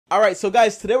Alright, so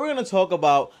guys, today we're going to talk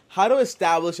about how to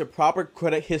establish a proper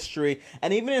credit history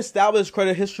and even establish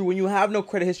credit history when you have no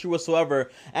credit history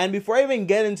whatsoever. And before I even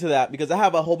get into that, because I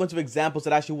have a whole bunch of examples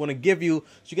that I actually want to give you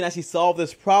so you can actually solve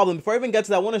this problem, before I even get to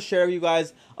that, I want to share with you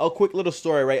guys a quick little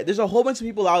story, right? There's a whole bunch of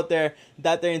people out there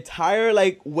that their entire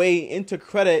way into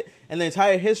credit and their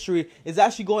entire history is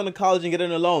actually going to college and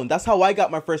getting a loan. That's how I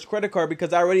got my first credit card,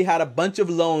 because I already had a bunch of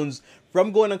loans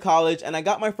from going to college, and I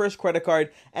got my first credit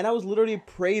card, and I was literally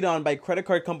preyed on by credit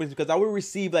card companies because I would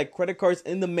receive credit cards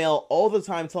in the mail all the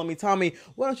time telling me, Tommy,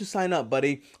 why don't you sign up,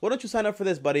 buddy? Why don't you sign up for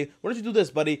this, buddy? Why don't you do this,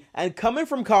 buddy? And coming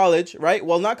from college, right?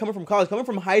 Well, not coming from college, coming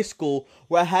from high school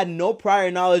where I had no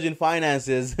prior knowledge in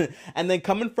finances, and then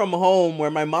coming from home where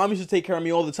my mom used to take care of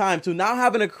me all the time, to now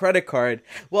having a credit card.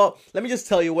 Well, let me just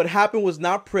tell you, what happened was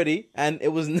not pretty, and it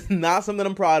was not something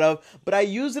I'm proud of, but I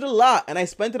used it a lot, and I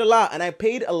spent it a lot, and I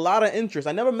paid a lot of interest.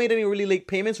 I never made any really late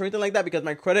payments or anything like that because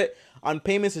my credit on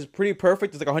payments is pretty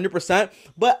perfect. It's like 100%,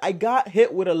 but I got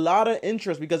hit with a lot of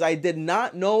interest because I did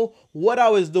not know what I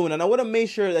was doing. And I want to make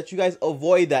sure that you guys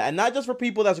avoid that. And not just for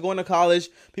people that's going to college,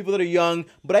 people that are young,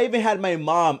 but I even had my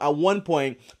mom at one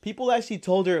point, people actually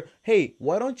told her, hey,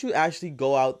 why don't you actually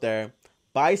go out there,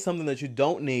 buy something that you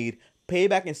don't need, pay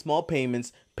back in small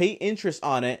payments, pay interest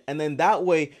on it, and then that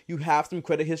way you have some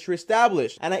credit history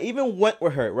established. And I even went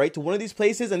with her, right, to one of these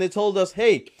places, and they told us,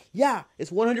 hey, yeah,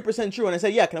 it's 100% true. And I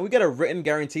said, yeah, can we get a written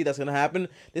guarantee that's going to happen?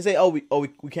 They say, we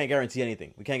can't guarantee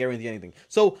anything. We can't guarantee anything.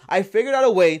 So I figured out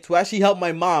a way to actually help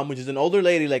my mom, which is an older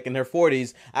lady, like in her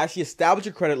 40s, actually establish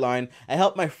a credit line. I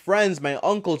helped my friends, my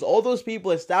uncles, all those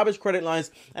people establish credit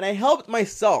lines, and I helped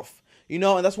myself. You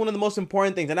know, and that's one of the most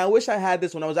important things. And I wish I had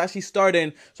this when I was actually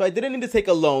starting. So I didn't need to take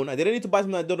a loan. I didn't need to buy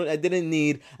something I didn't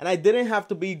need. And I didn't have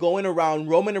to be roaming around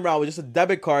with just a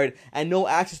debit card and no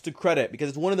access to credit, because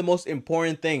it's one of the most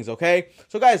important things, okay?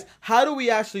 So guys, how do we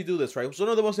actually do this, right? It's one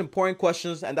of the most important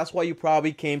questions, and that's why you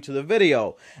probably came to the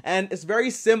video. And it's very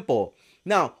simple.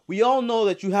 Now, we all know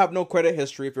that you have no credit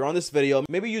history. If you're on this video,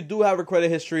 maybe you do have a credit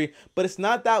history, but it's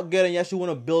not that good, and you actually want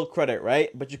to build credit,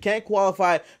 right? But you can't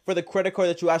qualify for the credit card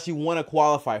that you actually want to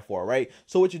qualify for, right?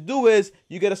 So what you do is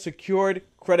you get a secured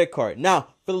credit card. Now,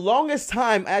 for the longest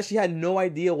time, I actually had no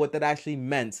idea what that actually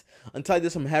meant until I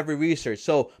did some heavy research.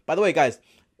 So, by the way, guys,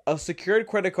 a secured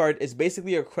credit card is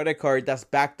basically a credit card that's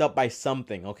backed up by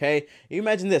something, okay? You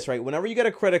imagine this, right? Whenever you get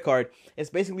a credit card,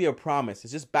 it's basically a promise.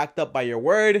 It's just backed up by your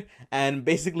word, and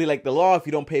basically like the law, if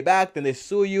you don't pay back, then they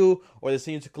sue you, or they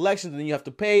send you to collections, and then you have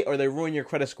to pay, or they ruin your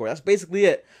credit score. That's basically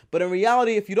it. But in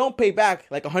reality, if you don't pay back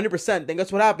like 100%, then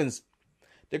guess what happens?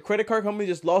 The credit card company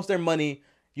just lost their money.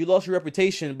 You lost your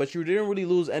reputation, but you didn't really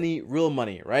lose any real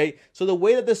money, right? So the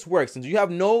way that this works, since you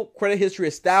have no credit history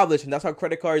established, and that's how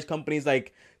credit cards companies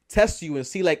test you and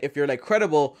see if you're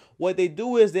credible, what they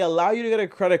do is they allow you to get a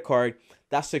credit card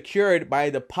that's secured by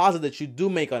a deposit that you do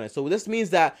make on it. So this means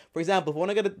that, for example, if I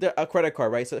want to get a credit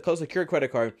card, right? So it's called a secured credit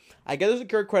card. I get a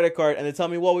secured credit card, and they tell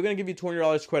me, well, we're going to give you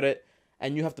 $200 credit,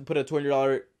 and you have to put a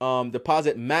 $200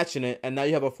 deposit matching it, and now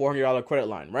you have a $400 credit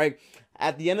line, right?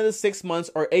 At the end of the 6 months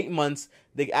or 8 months,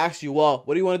 they ask you, well,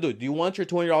 what do you want to do? Do you want your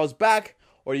 $200 back,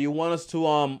 or do you want us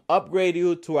to upgrade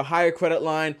you to a higher credit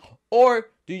line, or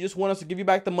do you just want us to give you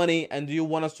back the money, and do you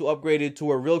want us to upgrade it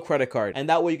to a real credit card? And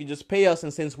that way you can just pay us,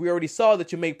 and since we already saw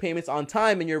that you make payments on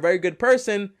time and you're a very good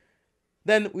person,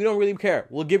 then we don't really care.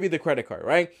 We'll give you the credit card,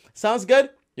 right? Sounds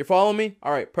good? You're following me?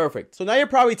 All right, perfect. So now you're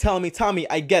probably telling me, Tommy,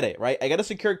 I get it, right? I got a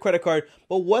secured credit card,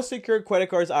 but what secured credit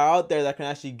cards are out there that I can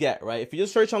actually get, right? If you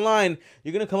just search online,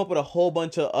 you're going to come up with a whole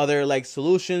bunch of other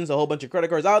solutions, a whole bunch of credit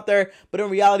cards out there. But in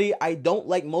reality, I don't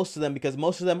like most of them, because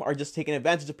most of them are just taking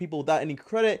advantage of people without any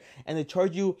credit, and they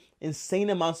charge you insane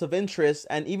amounts of interest.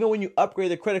 And even when you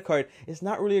upgrade the credit card, it's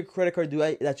not really a credit card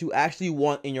that you actually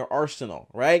want in your arsenal,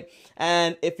 right?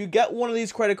 And if you get one of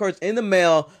these credit cards in the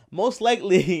mail, most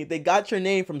likely they got your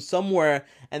name from somewhere,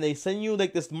 and they send you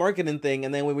this marketing thing,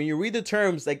 and then when you read the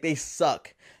terms, they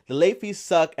suck. The late fees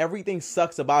suck. Everything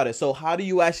sucks about it. So how do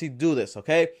you actually do this,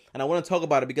 okay? And I want to talk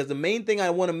about it, because the main thing I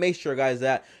want to make sure, guys,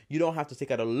 that you don't have to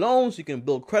take out a loan so you can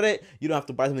build credit. You don't have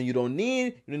to buy something you don't need.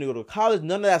 You don't need to go to college.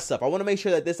 None of that stuff. I want to make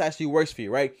sure that this actually works for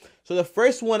you, right? So the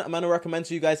first one I'm going to recommend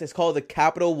to you guys is called the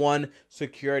Capital One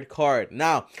Secured Card.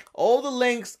 Now, all the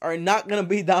links are not going to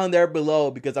be down there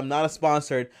below because I'm not a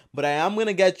sponsored, but I am going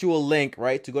to get you a link,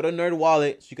 right, to go to Nerd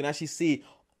Wallet so you can actually see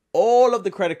all of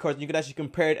the credit cards. You can actually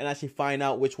compare it and actually find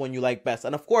out which one you like best.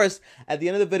 And of course, at the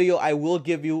end of the video, I will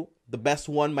give you the best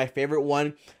one, my favorite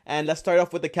one. And let's start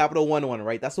off with the Capital One one,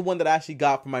 right? That's the one that I actually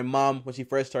got from my mom when she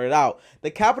first started out.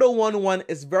 The Capital One one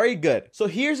is very good. So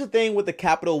here's the thing with the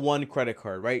Capital One credit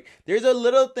card, right? There's a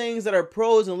little things that are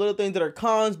pros and little things that are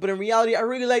cons, but in reality, I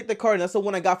really like the card, and that's the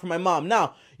one I got from my mom.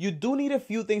 Now, you do need a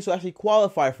few things to actually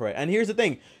qualify for it. And here's the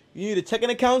thing. You need a checking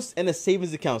accounts and a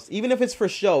savings accounts, even if it's for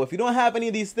show. If you don't have any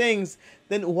of these things,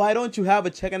 then why don't you have a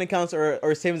checking accounts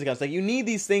or savings accounts? Like, you need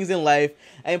these things in life,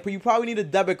 and you probably need a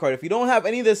debit card. If you don't have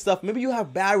any of this stuff, maybe you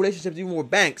have bad relationships even with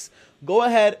banks. Go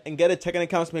ahead and get a checking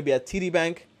accounts, maybe at TD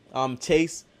Bank,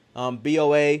 Chase,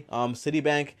 BOA,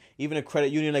 Citibank, even a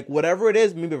credit union, like whatever it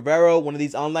is, maybe Vero, one of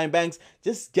these online banks.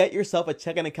 Just get yourself a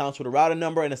checking account with a routing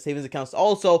number and a savings account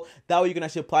also. That way you can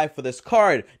actually apply for this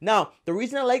card. Now, the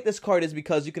reason I like this card is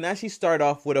because you can actually start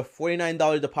off with a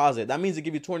 $49 deposit. That means they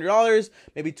give you $200,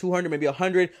 maybe $200, maybe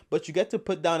 $100, but you get to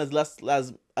put down as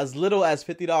little as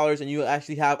 $50, and you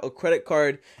actually have a credit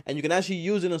card, and you can actually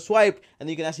use it and swipe, and then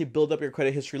you can actually build up your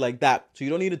credit history like that. So you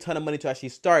don't need a ton of money to actually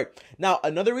start. Now,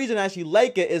 another reason I actually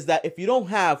like it is that if you don't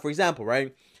have, for example,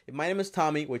 right, if my name is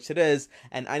Tommy, which it is,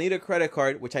 and I need a credit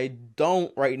card, which I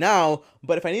don't right now,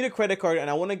 but if I need a credit card and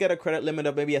I want to get a credit limit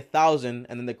of maybe $1,000,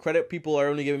 and then the credit people are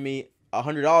only giving me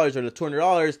 $100 or the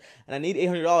 $200, and I need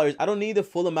 $800, I don't need the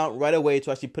full amount right away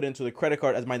to actually put into the credit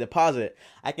card as my deposit.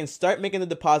 I can start making the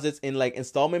deposits in like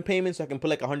installment payments, so I can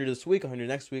put like 100 this week, 100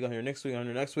 next week, 100 next week,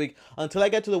 100 next week, until I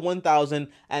get to the 1,000,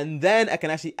 and then I can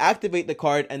actually activate the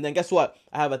card, and then guess what?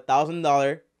 I have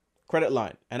 $1,000 credit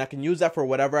line, and I can use that for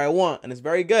whatever I want, and it's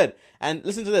very good. And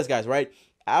listen to this, guys, right?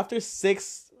 After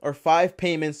 6 or 5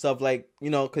 payments of, like, you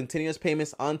know, continuous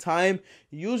payments on time,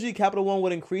 usually Capital One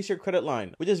would increase your credit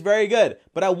line, which is very good.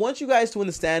 But I want you guys to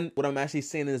understand what I'm actually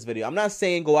saying in this video. I'm not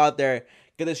saying go out there,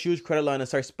 get this huge credit line and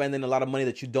start spending a lot of money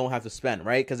that you don't have to spend,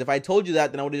 right? Because if I told you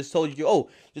that, then I would have just told you, oh,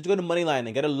 just go to Moneyline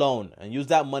and get a loan and use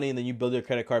that money, and then you build your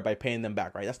credit card by paying them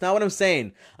back, right? That's not what I'm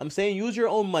saying. I'm saying use your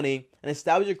own money and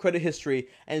establish your credit history,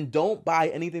 and don't buy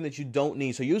anything that you don't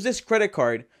need. So use this credit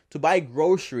card to buy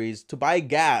groceries, to buy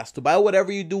gas, to buy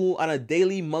whatever you do on a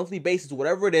daily, monthly basis,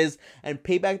 whatever it is, and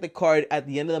pay back the card at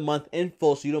the end of the month in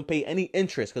full, so you don't pay any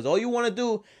interest. Because all you want to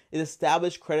do is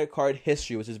establish credit card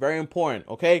history, which is very important,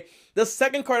 okay? The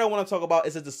second card I want to talk about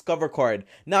is a Discover card.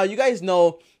 Now, you guys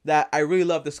know that I really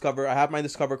love Discover. I have my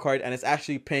Discover card, and it's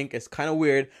actually pink. It's kind of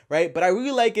weird, right? But I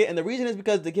really like it, and the reason is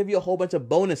because they give you a whole bunch of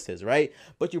bonuses, right?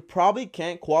 But you probably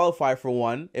can't qualify for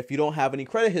one if you don't have any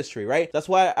credit history, right? That's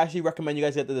why I actually recommend you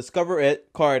guys get the Discover It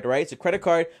card, right? It's a credit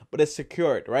card, but it's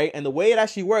secured, right? And the way it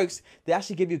actually works, they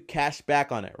actually give you cash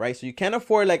back on it, right? So you can't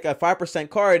afford like a 5%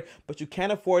 card, but you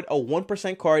can afford a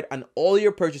 1% card on all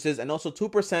your purchases, and also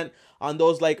 2% on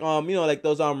those, like, you know, like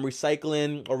those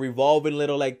recycling or revolving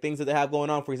little like things that they have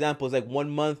going on. For example, it's like 1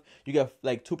 month you get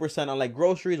like 2% on like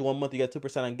groceries, 1 month you get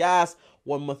 2% on gas,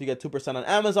 1 month you get 2% on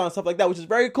Amazon, stuff like that, which is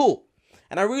very cool.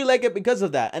 And I really like it because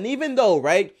of that. And even though,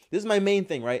 right, this is my main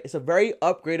thing, right, it's a very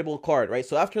upgradable card, right?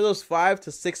 So after those 5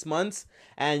 to 6 months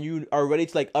and you are ready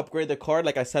to like upgrade the card,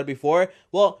 like I said before,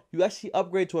 well, you actually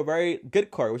upgrade to a very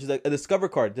good card, which is like a Discover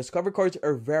card. Discover cards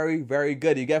are very, very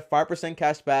good. You get 5%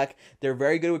 cash back. They're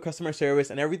very good with customer service,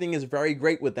 and everything is very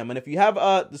great with them. And if you have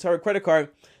a Discover credit card,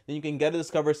 then you can get a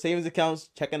Discover savings accounts,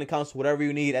 checking accounts, whatever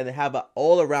you need, and they have an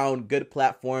all-around good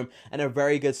platform and a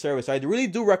very good service. So I really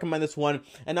do recommend this one,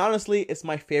 and honestly, it's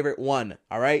my favorite one,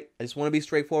 all right? I just want to be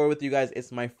straightforward with you guys.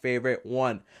 It's my favorite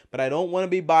one, but I don't want to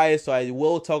be biased, so I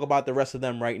will talk about the rest of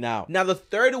them right now. Now, the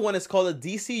third one is called a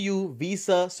DCU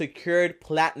Visa Secured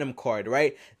Platinum card,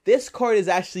 right? This card is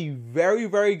actually very,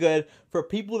 very good for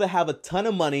people that have a ton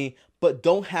of money but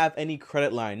don't have any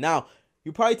credit line. Now,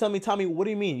 you probably tell me, Tommy, what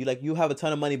do you mean? You have a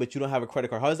ton of money, but you don't have a credit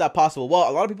card. How is that possible? Well,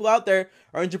 a lot of people out there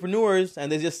are entrepreneurs,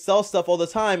 and they just sell stuff all the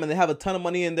time, and they have a ton of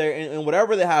money in there, in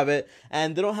whatever they have it,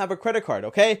 and they don't have a credit card,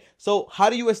 okay? So how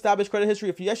do you establish credit history?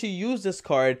 If you actually use this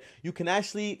card, you can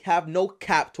actually have no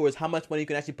cap towards how much money you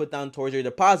can actually put down towards your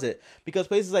deposit, because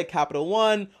places like Capital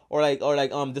One or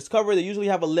Discover, they usually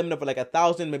have a limit of like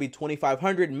 1,000, maybe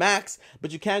 2,500 max,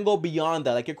 but you can't go beyond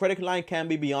that. Like, your credit line can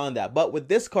be beyond that. But with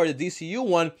this card, the DCU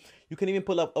one, you can even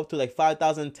put up to like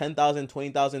 5,000, 10,000,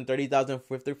 20,000, 30,000,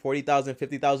 50, 40,000,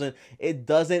 50,000. It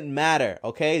doesn't matter,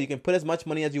 okay? You can put as much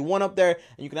money as you want up there,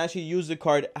 and you can actually use the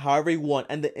card however you want.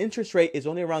 And the interest rate is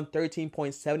only around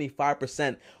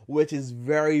 13.75%, which is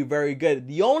very, very good.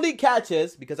 The only catch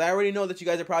is, because I already know that you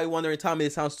guys are probably wondering, Tommy,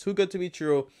 this sounds too good to be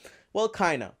true. Well,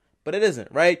 kinda. but it isn't,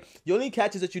 right? The only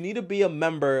catch is that you need to be a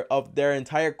member of their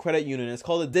entire credit union. It's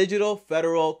called a Digital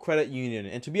Federal Credit Union,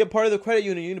 and to be a part of the credit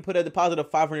union, you need to put a deposit of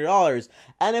 $500.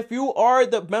 And if you are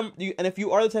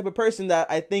the type of person that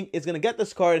I think is gonna get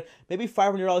this card, maybe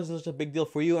 $500 isn't such a big deal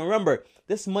for you. And remember,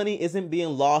 this money isn't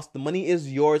being lost. The money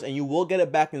is yours, and you will get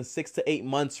it back in 6 to 8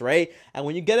 months, right? And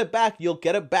when you get it back, you'll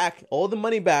get it back, all the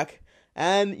money back,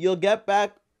 and you'll get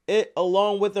back it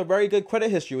along with a very good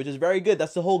credit history, which is very good.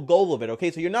 That's the whole goal of it,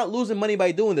 okay? So you're not losing money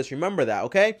by doing this. Remember that,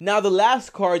 okay? Now, the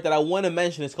last card that I want to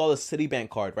mention is called a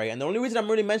Citibank card, right? And the only reason I'm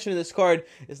really mentioning this card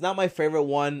is not my favorite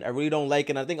one. I really don't like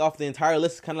it. And I think off the entire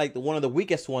list, it's kind of like one of the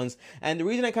weakest ones. And the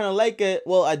reason I kind of like it,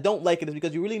 well, I don't like it, is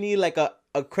because you really need like a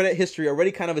credit history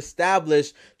already kind of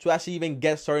established to actually even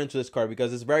get started into this card,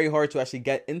 because it's very hard to actually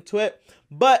get into it.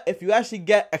 But if you actually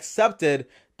get accepted,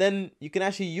 then you can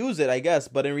actually use it, I guess.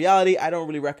 But in reality, I don't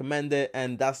really recommend it,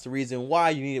 and that's the reason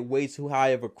why. You need way too high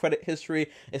of a credit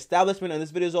history establishment, and this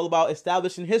video is all about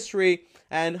establishing history,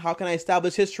 and how can I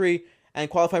establish history and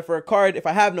qualify for a card if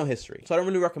I have no history. So I don't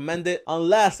really recommend it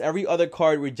unless every other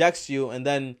card rejects you, and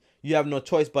then you have no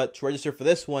choice but to register for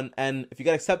this one. And if you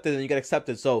get accepted, then you get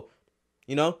accepted. So,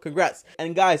 you know, congrats.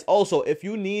 And guys, also, if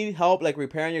you need help like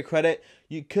repairing your credit,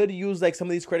 you could use like some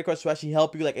of these credit cards to actually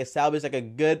help you like establish like a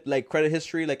good like credit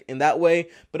history like in that way.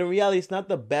 But in reality, it's not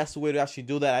the best way to actually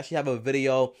do that. I actually have a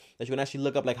video that you can actually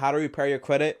look up, like how to repair your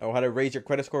credit or how to raise your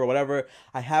credit score or whatever.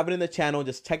 I have it in the channel.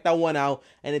 Just check that one out,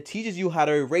 and it teaches you how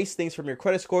to erase things from your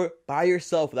credit score by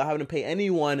yourself without having to pay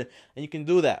anyone, and you can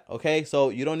do that, okay? So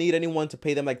you don't need anyone to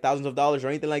pay them like thousands of dollars or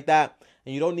anything like that,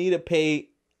 and you don't need to pay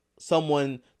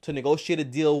someone to negotiate a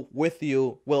deal with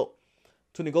you,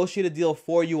 to negotiate a deal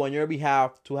for you on your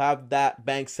behalf, to have that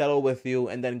bank settle with you,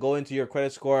 and then go into your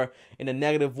credit score in a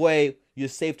negative way. You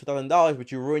save $2,000,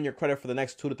 but you ruin your credit for the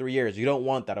next 2 to 3 years. You don't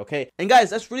want that, okay? And guys,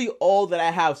 that's really all that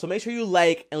I have. So make sure you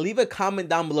like and leave a comment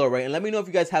down below, right? And let me know if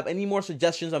you guys have any more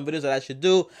suggestions on videos that I should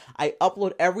do. I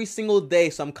upload every single day,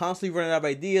 so I'm constantly running out of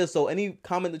ideas. So any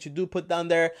comment that you do put down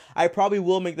there, I probably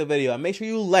will make the video. And make sure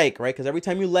you like, right? Because every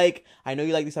time you like, I know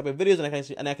you like these type of videos,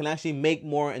 and I can actually make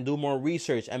more and do more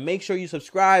research. And make sure you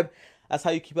subscribe. That's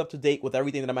how you keep up to date with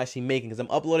everything that I'm actually making, because I'm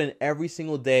uploading every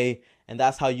single day, and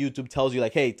that's how YouTube tells you,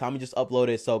 like, hey, Tommy just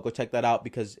uploaded, so go check that out,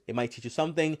 because it might teach you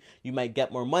something. You might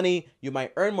get more money, you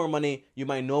might earn more money, you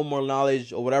might know more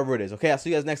knowledge, or whatever it is. Okay, I'll see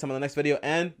you guys next time on the next video,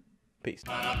 and peace.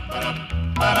 You've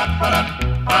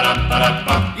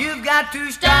got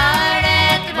to start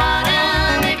at the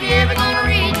bottom if you're ever gonna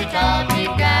reach the top.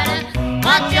 You've got to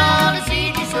watch all the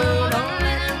seeds you sow.